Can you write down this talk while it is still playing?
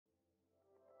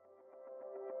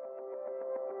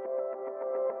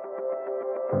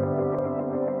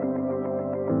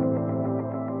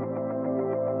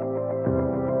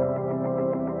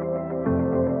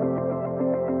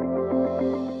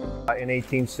in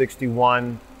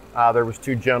 1861. There was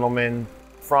two gentlemen,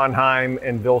 Fronheim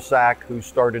and Vilsack, who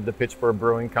started the Pittsburgh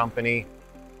Brewing Company.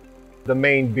 The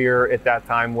main beer at that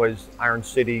time was Iron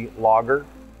City Lager.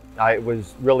 It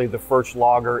was really the first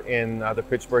lager in the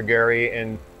Pittsburgh area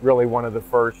and really one of the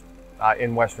first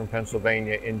in Western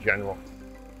Pennsylvania in general.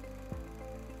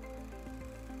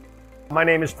 My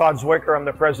name is Todd Zwicker. I'm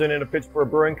the president of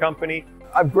Pittsburgh Brewing Company.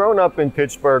 I've grown up in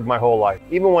Pittsburgh my whole life.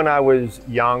 Even when I was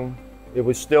young, it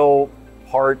was still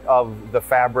part of the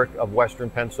fabric of Western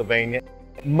Pennsylvania.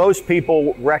 Most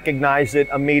people recognize it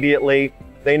immediately.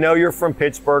 They know you're from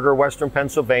Pittsburgh or Western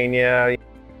Pennsylvania.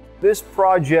 This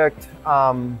project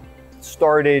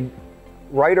started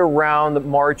right around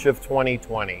March of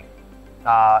 2020.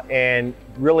 And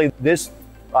really this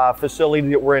facility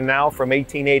that we're in now from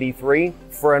 1883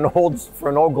 for an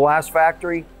old glass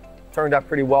factory turned out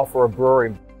pretty well for a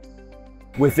brewery.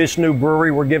 With this new brewery,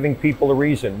 we're giving people a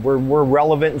reason. We're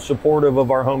relevant and supportive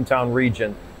of our hometown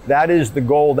region. That is the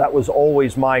goal. That was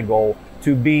always my goal,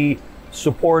 to be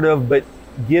supportive, but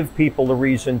give people a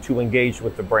reason to engage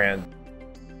with the brand.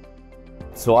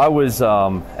 So I was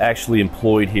actually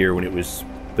employed here when it was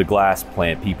the glass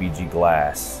plant, PPG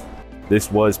Glass.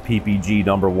 This was PPG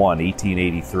number 1,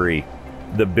 1883.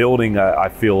 The building, I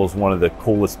feel, is one of the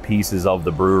coolest pieces of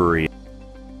the brewery.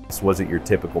 This wasn't your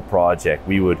typical project.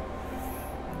 We would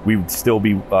still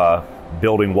be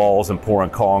building walls and pouring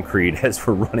concrete as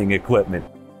we're running equipment.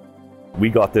 We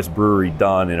got this brewery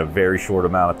done in a very short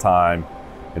amount of time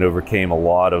and overcame a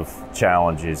lot of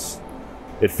challenges.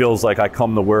 It feels like I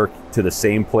come to work to the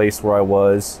same place where I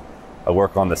was. I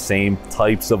work on the same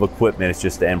types of equipment, it's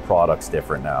just the end product's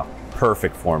different now.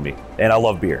 Perfect for me, and I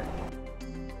love beer.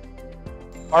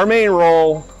 Our main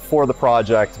role for the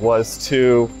project was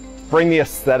to bring the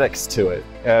aesthetics to it.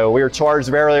 We were charged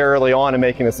very early on in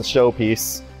making this a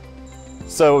showpiece.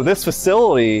 So this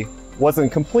facility was in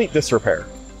complete disrepair.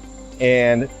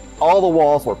 And all the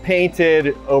walls were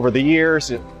painted over the years.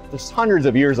 There's hundreds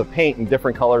of years of paint in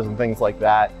different colors and things like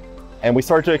that. And we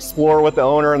started to explore with the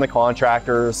owner and the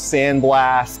contractors,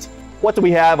 sandblast, what do we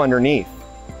have underneath?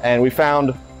 And we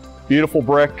found beautiful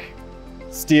brick,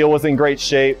 steel was in great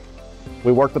shape.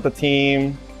 We worked with the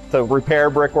team to repair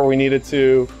brick where we needed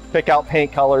to, pick out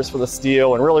paint colors for the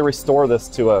steel, and really restore this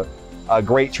to a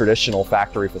great traditional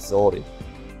factory facility.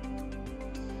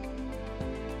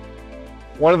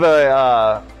 One of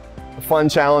the fun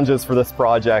challenges for this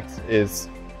project is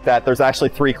that there's actually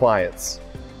 3 clients.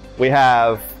 We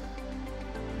have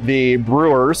the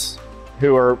brewers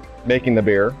who are making the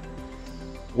beer.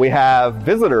 We have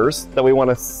visitors that we want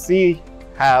to see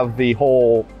how the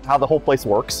whole place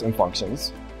works and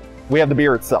functions. We have the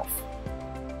beer itself.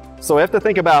 So we have to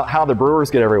think about how the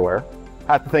brewers get everywhere,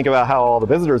 have to think about how all the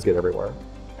visitors get everywhere,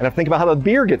 and have to think about how the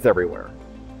beer gets everywhere.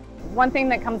 One thing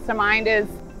that comes to mind is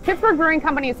Pittsburgh Brewing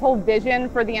Company's whole vision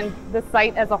for the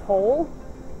site as a whole,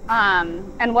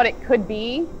 and what it could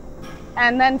be,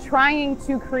 and then trying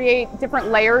to create different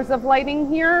layers of lighting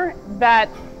here that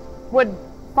would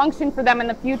function for them in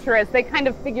the future as they kind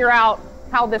of figure out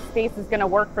how this space is going to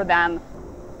work for them.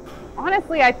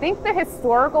 Honestly, I think the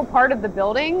historical part of the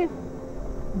building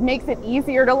makes it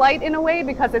easier to light in a way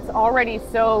because it's already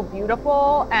so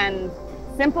beautiful and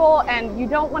simple, and you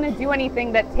don't want to do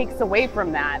anything that takes away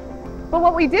from that. But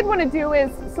what we did want to do is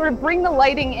sort of bring the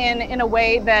lighting in a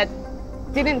way that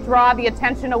didn't draw the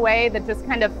attention away, that just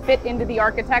kind of fit into the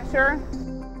architecture.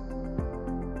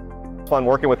 It's fun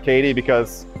working with Katie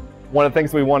because one of the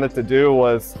things we wanted to do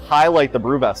was highlight the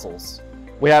brew vessels.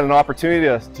 We had an opportunity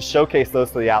to showcase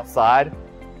those to the outside.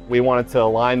 We wanted to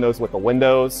align those with the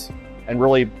windows and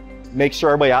really make sure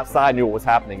everybody outside knew what was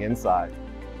happening inside.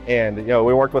 And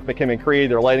we worked with McKim Creed,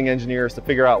 their lighting engineers, to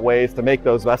figure out ways to make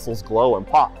those vessels glow and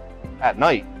pop at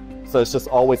night. So it's just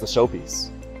always a showpiece.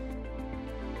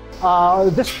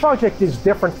 This project is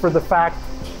different for the fact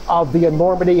of the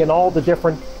enormity and all the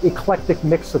different eclectic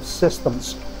mix of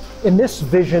systems. In this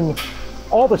vision,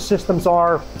 all the systems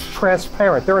are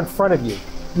transparent. They're in front of you.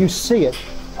 You see it.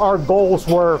 Our goals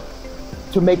were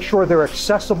to make sure they're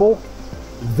accessible,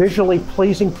 visually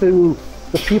pleasing to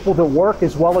the people that work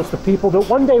as well as the people that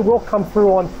one day will come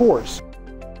through on tours.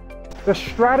 The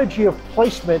strategy of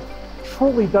placement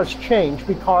truly does change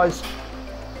because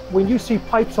when you see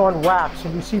pipes on racks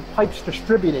and you see pipes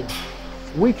distributed,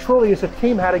 we truly as a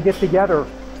team had to get together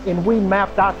and we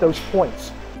mapped out those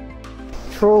points.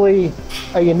 Truly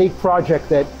a unique project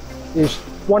that is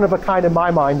one of a kind in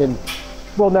my mind and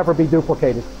will never be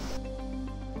duplicated.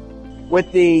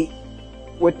 With the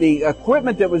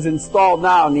equipment that was installed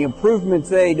now and the improvements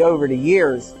made over the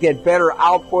years, get better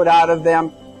output out of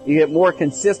them, you get more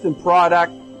consistent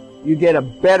product, you get a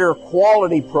better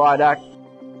quality product.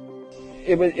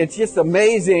 It's just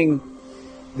amazing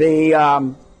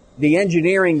the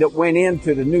engineering that went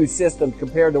into the new system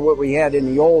compared to what we had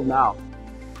in the old now.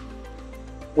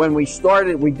 When we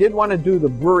started, we did want to do the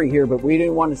brewery here, but we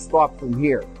didn't want to stop from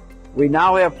here. We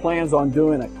now have plans on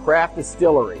doing a craft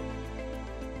distillery.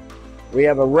 We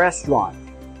have a restaurant.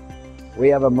 We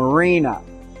have a marina.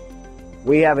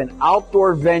 We have an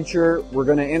outdoor venture we're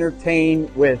going to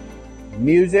entertain with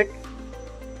music,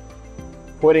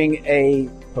 putting a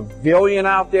pavilion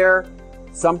out there,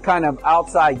 some kind of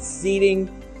outside seating.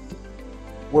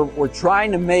 We're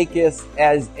trying to make this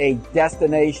as a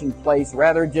destination place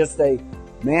rather just a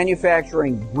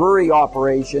manufacturing brewery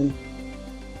operation.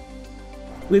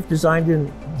 We've designed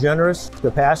in generous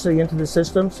capacity into the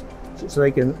systems so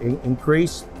they can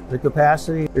increase the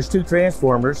capacity. There's 2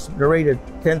 transformers. They're rated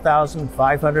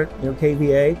 10,500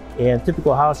 kVA, and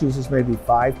typical house uses maybe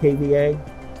 5 kVA.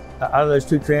 Out of those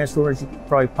 2 transformers, you can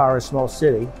probably power a small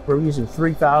city. We're using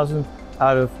 3,000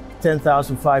 out of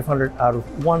 10,500 out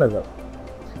of one of them.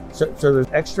 So there's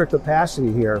extra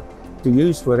capacity here to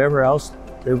use for whatever else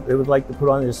they would like to put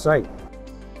on this site.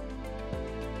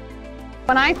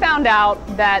 When I found out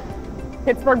that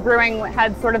Pittsburgh Brewing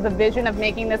had sort of the vision of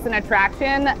making this an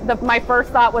attraction, my first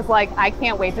thought was like, I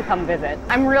can't wait to come visit.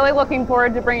 I'm really looking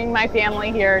forward to bringing my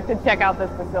family here to check out this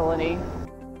facility.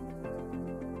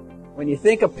 When you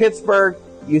think of Pittsburgh,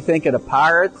 you think of the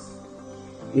Pirates,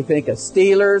 you think of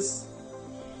Steelers,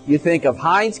 you think of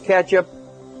Heinz ketchup,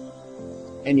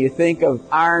 and you think of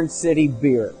Iron City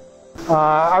beer.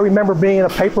 I remember being a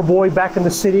paper boy back in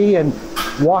the city and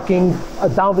walking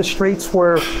down the streets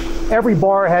where every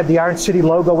bar had the Iron City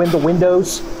logo in the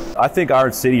windows. I think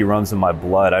Iron City runs in my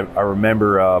blood. I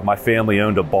remember my family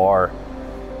owned a bar,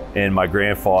 and my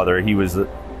grandfather, he was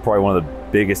probably one of the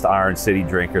biggest Iron City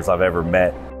drinkers I've ever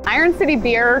met. Iron City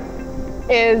beer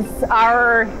is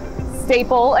our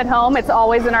staple at home. It's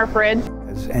always in our fridge.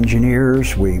 As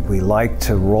engineers, we like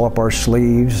to roll up our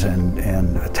sleeves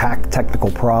and attack technical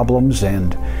problems,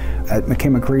 and at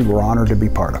McKim Creed, we're honored to be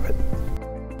part of it.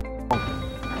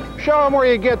 Show them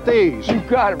where you get these. You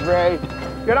got it, Ray.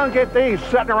 You don't get these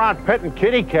sitting around petting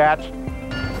kitty cats.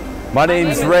 My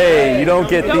name's Ray. You don't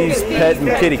get these petting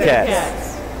kitty cats.